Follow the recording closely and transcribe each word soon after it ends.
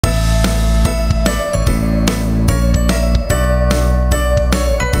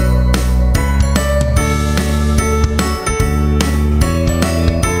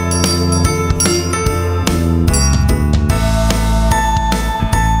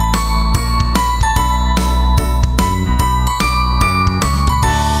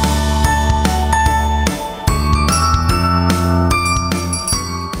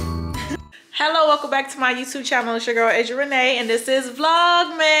my YouTube channel. It's your girl Asia Renee, and this is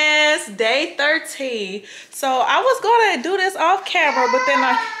Vlogmas Day 13. So I was gonna do this off camera, but then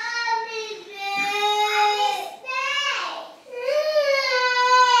my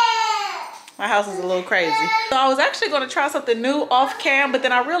house is a little crazy. So I was actually gonna try something new off cam, but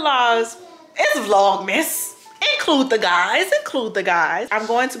then I realized it's Vlogmas. Include the guys. I'm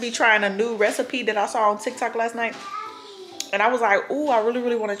going to be trying a new recipe that I saw on TikTok last night. And I was like, ooh, I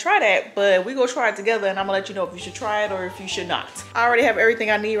really want to try that. But we go try it together and I'm gonna let you know if you should try it or if you should not. I already have everything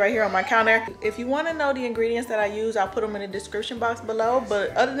I need right here on my counter. If you want to know the ingredients that I use, I'll put them in the description box below.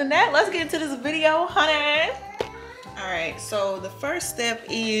 But other than that, let's get into this video, honey. All right, so the first step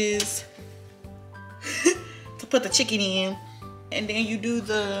is to put the chicken in. And then you do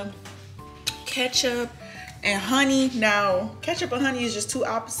the ketchup and honey. Now, ketchup and honey is just two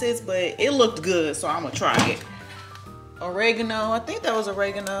opposites, but it looked good, so I'm gonna try it. Oregano, I think that was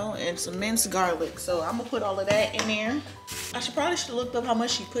oregano, and some minced garlic. So I'm gonna put all of that in there. I probably should have looked up how much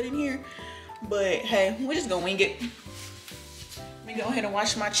she put in here, but hey, we're just gonna wing it. Let me go ahead and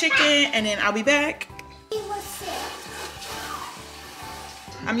wash my chicken, and then I'll be back.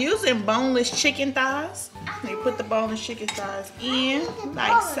 I'm using boneless chicken thighs. You put the boneless chicken thighs in,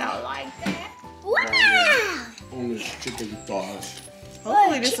 like so, like that. Wow! Boneless chicken thighs.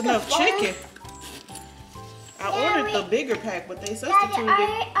 Hopefully this is enough chicken. I ordered the bigger pack, but they substituted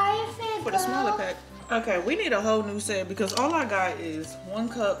it for the smaller pack. Okay, we need a whole new set because all I got is 1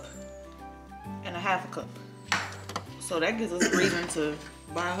 cup and a half a cup. So that gives us a reason to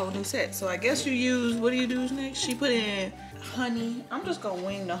buy a whole new set. So I guess you use, what do you do next? She put in honey. I'm just gonna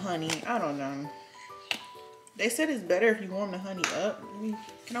wing the honey. I don't know. They said it's better if you warm the honey up.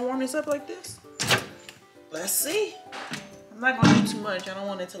 Can I warm this up like this? Let's see. I'm not gonna do too much. I don't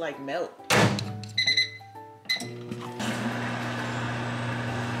want it to like melt.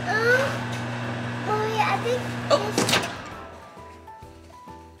 Oh yeah, I think. Oh.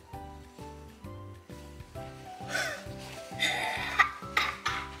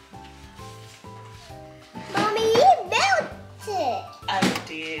 Mommy, you melted. I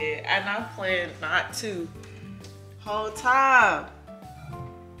did, and I planned not to. Whole time.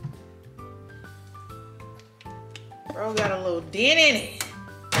 Bro got a little dent in it.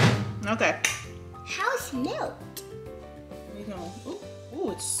 Okay. How's milk? We gonna,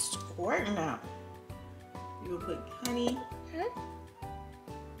 ooh, it's squirting out. You gonna put honey. Huh?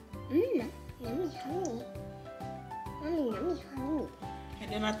 Mmm, yummy honey. Yummy honey. And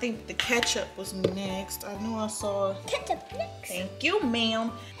then I think the ketchup was next. I know I saw. Ketchup next. Thank you,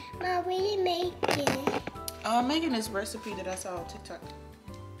 ma'am. Mom, what are you making? I'm making this recipe that I saw on TikTok.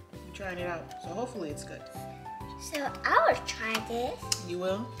 I'm trying it out, so hopefully it's good. So I will try this. You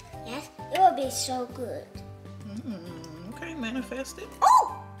will? Yes, it will be so good. Okay, manifest it.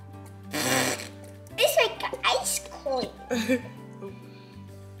 Oh! It's like ice cream.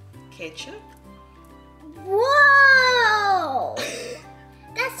 Ketchup? Whoa!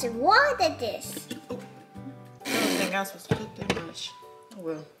 That's wrong with this. I don't think I'm supposed to put that much. Oh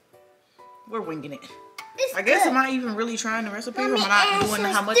well. We're winging it. It's I guess good. am I even really trying the recipe? Mommy, Or am I not doing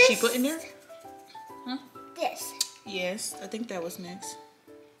how much she put in there? Huh? This. Yes, I think that was next.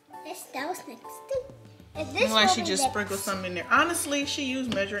 This, that was next. And this Looks like will she be just next. sprinkled something in there. Honestly, she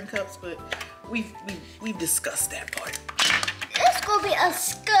used measuring cups, but we've discussed that part. It's gonna be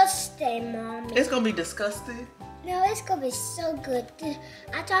disgusting, Mommy. It's gonna be disgusting. No, it's gonna be so good.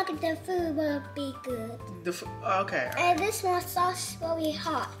 I thought the food will be good. Okay. And this one sauce will be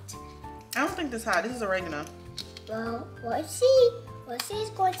hot. I don't think this hot. This is oregano. Well, we'll see. We'll see it's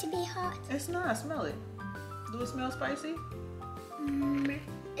going to be hot. It's not. Smell it. Do it smell spicy?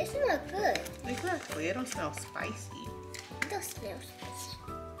 It smells good. Exactly. It don't smell spicy. It does smell spicy.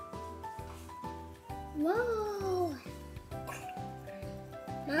 Whoa.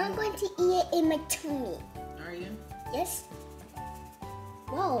 Mom, I'm going to eat it in my tummy. Are you? Yes.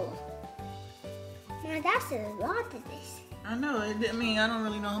 Whoa. Now that's a lot of this. I know. I mean, I don't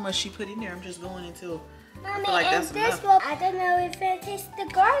really know how much she put in there. I'm just going until Mommy, I feel like and that's this enough. will, I don't know if it tastes the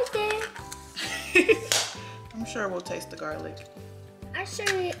garlic. I'm sure we'll taste the garlic. I'm sure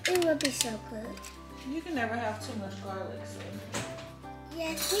it will be so good. You can never have too much garlic, so.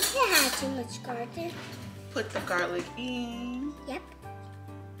 Yes, we can't have too much garlic. Put the garlic in. Yep.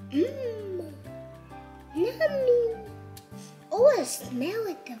 Mmm. Yummy. Oh, I smell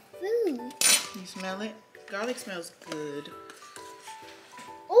it, the food. You smell it? Garlic smells good.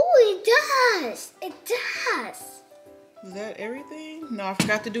 Oh, it does. It does. Is that everything? No, I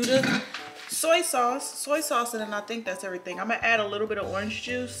forgot to do the soy sauce, and then I think that's everything. I'm gonna add a little bit of orange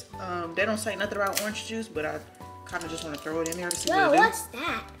juice. They don't say nothing about orange juice, but I kind of just want to throw it in there to see Whoa, what it what's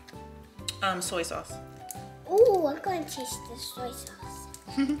that? Soy sauce. Ooh, I'm going to taste the soy sauce.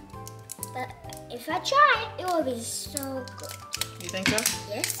 But if I try, it will be so good. You think so?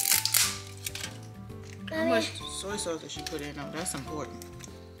 Yes. How much soy sauce did she put in? Oh, that's important.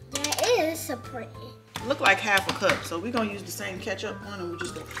 That is important. Look like half a cup, so we're gonna use the same ketchup one, and we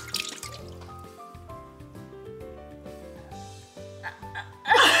just go.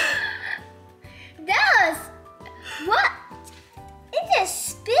 That was what? It just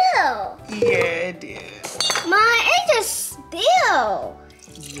spilled. Yeah, it did. Mom, it just spilled.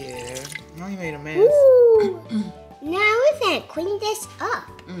 Yeah, now you made a mess. Ooh. Now we can clean this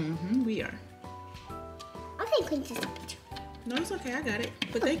up. We are. I can clean this up too. No, it's okay. I got it.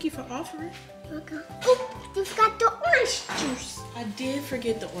 But thank you for offering. Okay. Oh, you forgot the orange juice. I did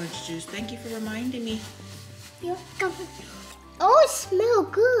forget the orange juice. Thank you for reminding me. You're welcome. Oh, it smells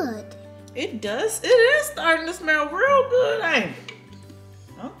good. It does. It is starting to smell real good, ain't it?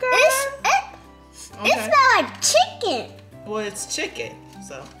 Okay. It smells like chicken. Well, it's chicken,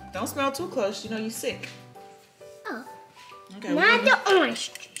 so don't smell too close. You know you're sick. Oh. Okay. Now the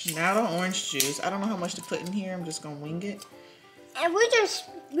orange juice. Now the orange juice. I don't know how much to put in here. I'm just gonna wing it. And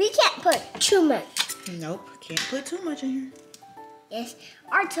we can't put too much. Nope, can't put too much in here. Yes,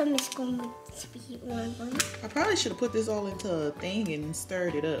 our tummy's going to be one. I probably should have put this all into a thing and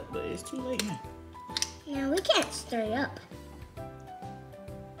stirred it up, but it's too late now. No, we can't stir it up.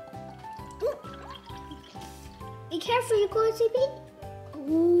 Ooh. Be careful, you're going to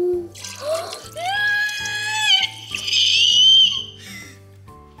be. Ooh.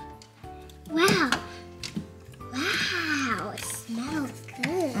 Wow. Wow, it smells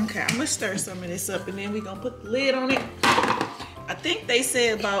good. Okay, I'm gonna stir some of this up and then we're gonna put the lid on it. I think they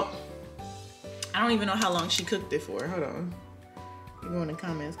said about, I don't even know how long she cooked it for. Hold on. You go in the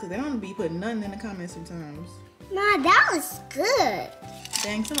comments, because they don't be putting nothing in the comments sometimes. Nah, that was good.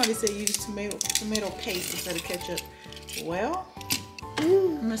 Dang, somebody said use tomato paste instead of ketchup. Well,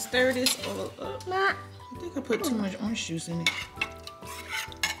 I'm gonna stir this all up. Ma, I think I put too much orange juice in it.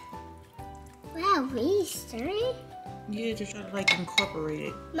 wow, really stirring? Yeah, just try to like incorporate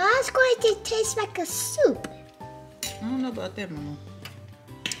it. Mom's going to taste like a soup. I don't know about that, Mama.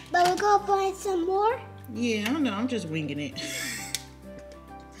 But we're going to put some more? Yeah, I don't know. I'm just winging it.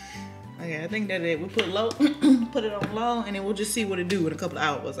 Okay, I think that's it. We'll put low, put it on low, and then we'll just see what it do in a couple of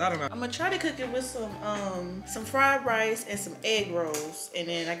hours. I don't know. I'm gonna try to cook it with some fried rice and some egg rolls, and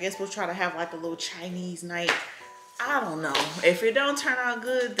then I guess we'll try to have like a little Chinese night. I don't know. If it don't turn out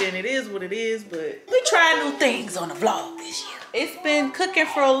good, then it is what it is, but we try new things on the vlog this year. It's been cooking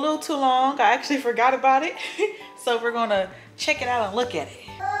for a little too long. I actually forgot about it. So we're gonna check it out and look at it.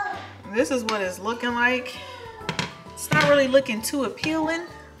 This is what it's looking like. It's not really looking too appealing,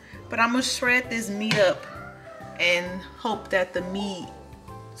 but I'm gonna shred this meat up and hope that the meat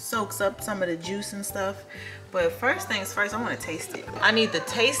soaks up some of the juice and stuff. But first things first, I want to taste it. I need to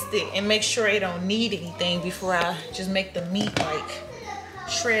taste it and make sure it don't need anything before I just make the meat like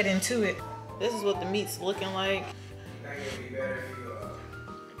shred into it. This is what the meat's looking like.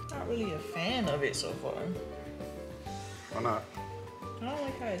 Not really a fan of it so far. Why not? I don't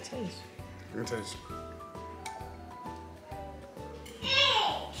like how it tastes. It tastes.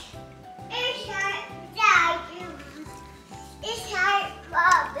 It's hard,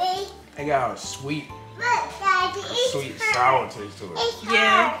 Bobby. It got a sweet, Look, Daddy, it's sweet hard. sour taste to it. It's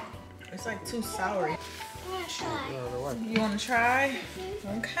Yeah, hard. it's like too sour. I'm gonna try. You want to try?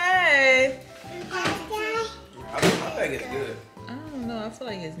 Okay. I think it's good. I don't know. I feel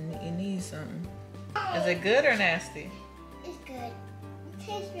like it needs something. Is it good or nasty? It's good. It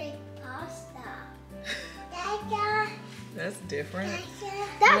tastes like pasta. Dada. That's different. You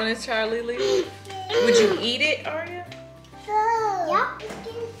Dada. want to try, Lily? Would you eat it, Arya? Yep. It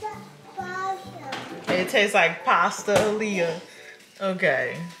tastes like pasta. It tastes like pasta, Aaliyah.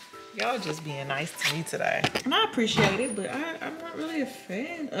 Okay. Y'all just being nice to me today. And I appreciate it, but I'm not really a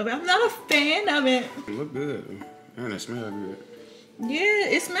fan of it. I'm not a fan of it. It look good. And it smells good. Yeah,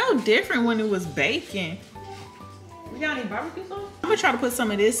 it smelled different when it was baking. We got any barbecue sauce? I'm gonna try to put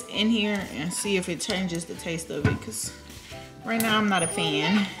some of this in here and see if it changes the taste of it, because right now I'm not a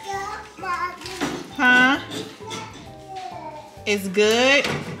fan. Huh? It's good?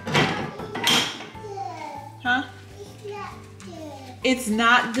 Huh? It's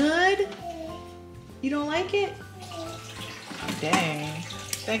not good? You don't like it? Dang.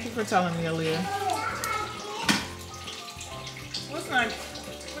 Thank you for telling me, Aaliyah. What's not?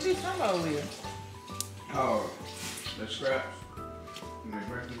 What are you talking about, Aaliyah? Oh, the scraps. And the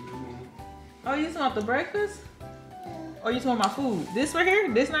breakfast this morning. Oh, you talking about the breakfast? Or you talking about my food? This right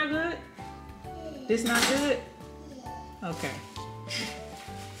here? This not good? This not good? Okay.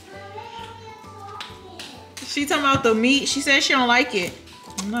 She talking about the meat. She said she don't like it.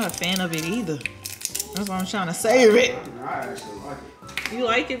 I'm not a fan of it either. That's why I'm trying to save it. I actually like it. You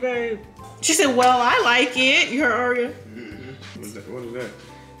like it, babe? She said, well, I like it. You heard Aria? What is that?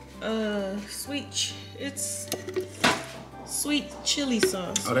 It's sweet chili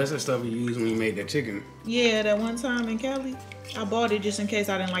sauce. Oh, that's the stuff you use when you made that chicken. Yeah, that one time in Cali. I bought it just in case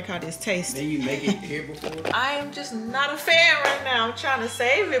I didn't like how this tastes. Then you make it here before? I am just not a fan right now. I'm trying to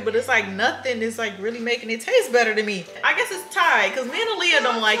save it, but it's like nothing is like really making it taste better to me. I guess it's tied because me and Aaliyah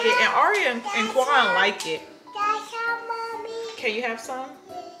don't like it and Aria and Quan like it. Can you have some?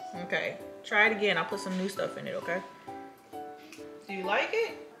 Okay, try it again. I'll put some new stuff in it, okay? Do you like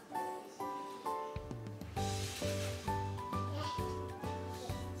it?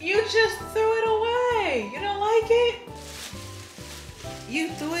 You just threw it away. You don't like it? You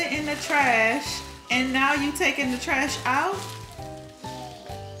threw it in the trash and now you taking the trash out?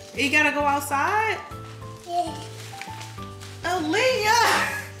 You gotta go outside? Yeah.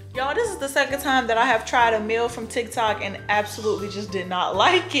 Aaliyah! Y'all, this is the second time that I have tried a meal from TikTok and absolutely just did not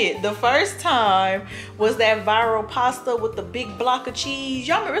like it. The first time was that viral pasta with the big block of cheese.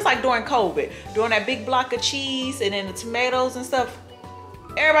 Y'all remember, it's like during COVID, doing that big block of cheese and then the tomatoes and stuff.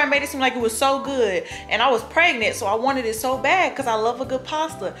 Everybody made it seem like it was so good. And I was pregnant, so I wanted it so bad because I love a good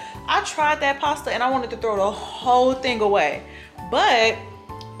pasta. I tried that pasta and I wanted to throw the whole thing away. But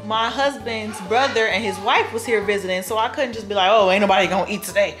my husband's brother and his wife was here visiting, so I couldn't just be like, oh, ain't nobody gonna eat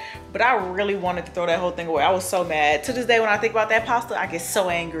today. But I really wanted to throw that whole thing away. I was so mad. To this day, when I think about that pasta, I get so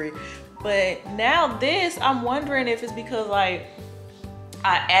angry. But now this, I'm wondering if it's because like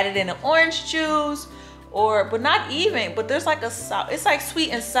I added in the orange juice, but not even, but there's like it's like sweet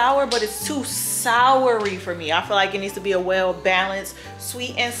and sour, but it's too soury for me. I feel like it needs to be a well-balanced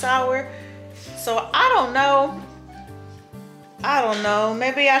sweet and sour. So I don't know.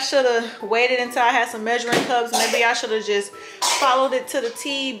 Maybe I should have waited until I had some measuring cups. Maybe I should have just followed it to the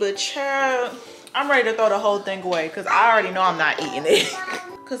T. But child, I'm ready to throw the whole thing away because I already know I'm not eating it.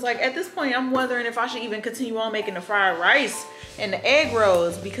 Because like at this point, I'm wondering if I should even continue on making the fried rice and the egg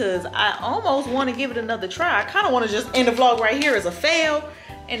rolls because I almost want to give it another try. I kind of want to just end the vlog right here as a fail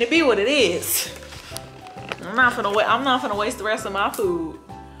and to be what it is. I'm not gonna waste the rest of my food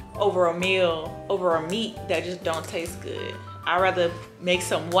over a meal, over a meat that just don't taste good. I'd rather make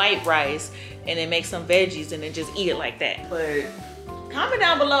some white rice and then make some veggies and then just eat it like that. But comment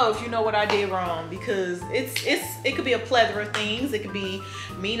down below if you know what I did wrong because it could be a plethora of things. It could be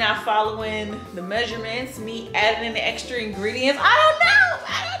me not following the measurements, me adding in the extra ingredients. I don't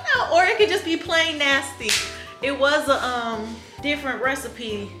know. Or it could just be plain nasty. It was a different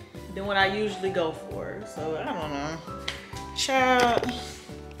recipe than what I usually go for. So I don't know. Child,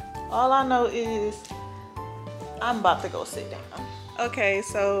 all I know is I'm about to go sit down. Okay,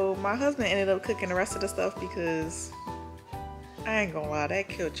 so my husband ended up cooking the rest of the stuff because I ain't gonna lie, that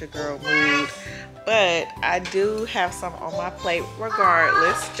killed your girl mood. But I do have some on my plate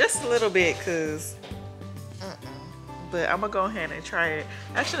regardless, just a little bit cause but I'm gonna go ahead and try it.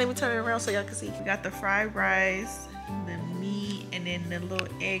 Actually, let me turn it around so y'all can see. We got the fried rice, the meat, and then the little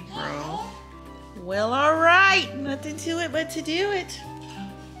egg roll. Well, all right, nothing to it but to do it.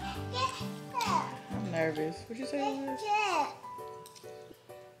 I'm nervous. What'd you say it was?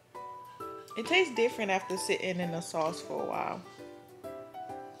 It tastes different after sitting in the sauce for a while.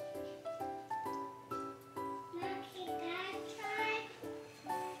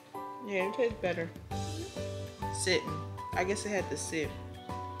 Yeah, it tastes better. Sitting. I guess it had to sit.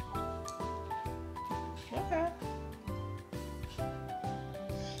 Okay.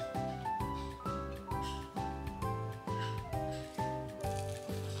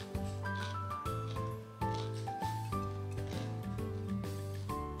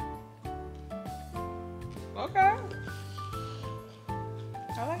 Okay.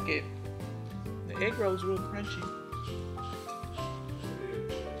 I like it. The egg roll is real crunchy.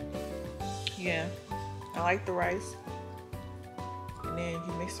 Yeah. I like the rice. And then if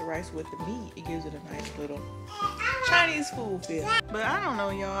you mix the rice with the meat, it gives it a nice little Chinese food feel. But I don't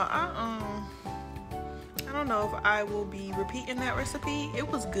know, y'all. I don't know if I will be repeating that recipe. It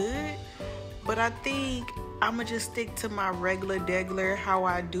was good, but I think I'm gonna just stick to my regular degler how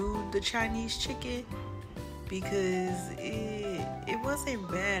I do the Chinese chicken because it wasn't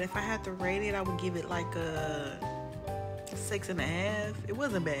bad. If I had to rate it, I would give it like a 6.5. It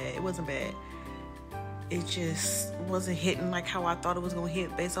wasn't bad. It wasn't bad. It just wasn't hitting like how I thought it was gonna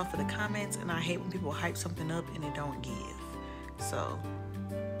hit based off of the comments, and I hate when people hype something up and it don't give. So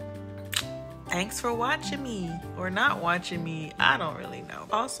thanks for watching me or not watching me. I don't really know.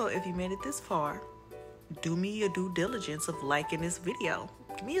 Also, if you made it this far, do me your due diligence of liking this video.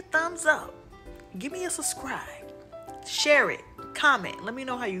 Give me a thumbs up. give me a subscribe. Share it. Comment. Let me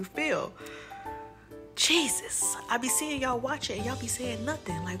know how you feel. Jesus. I be seeing y'all watching and y'all be saying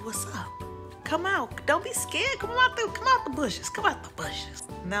nothing. Like, what's up? Come out. Don't be scared. Come out the bushes. Come out the bushes.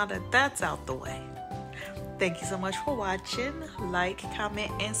 Now that that's out the way. Thank you so much for watching. Like,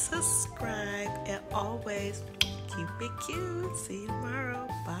 comment, and subscribe. And always keep it cute. See you tomorrow.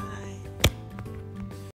 Bye.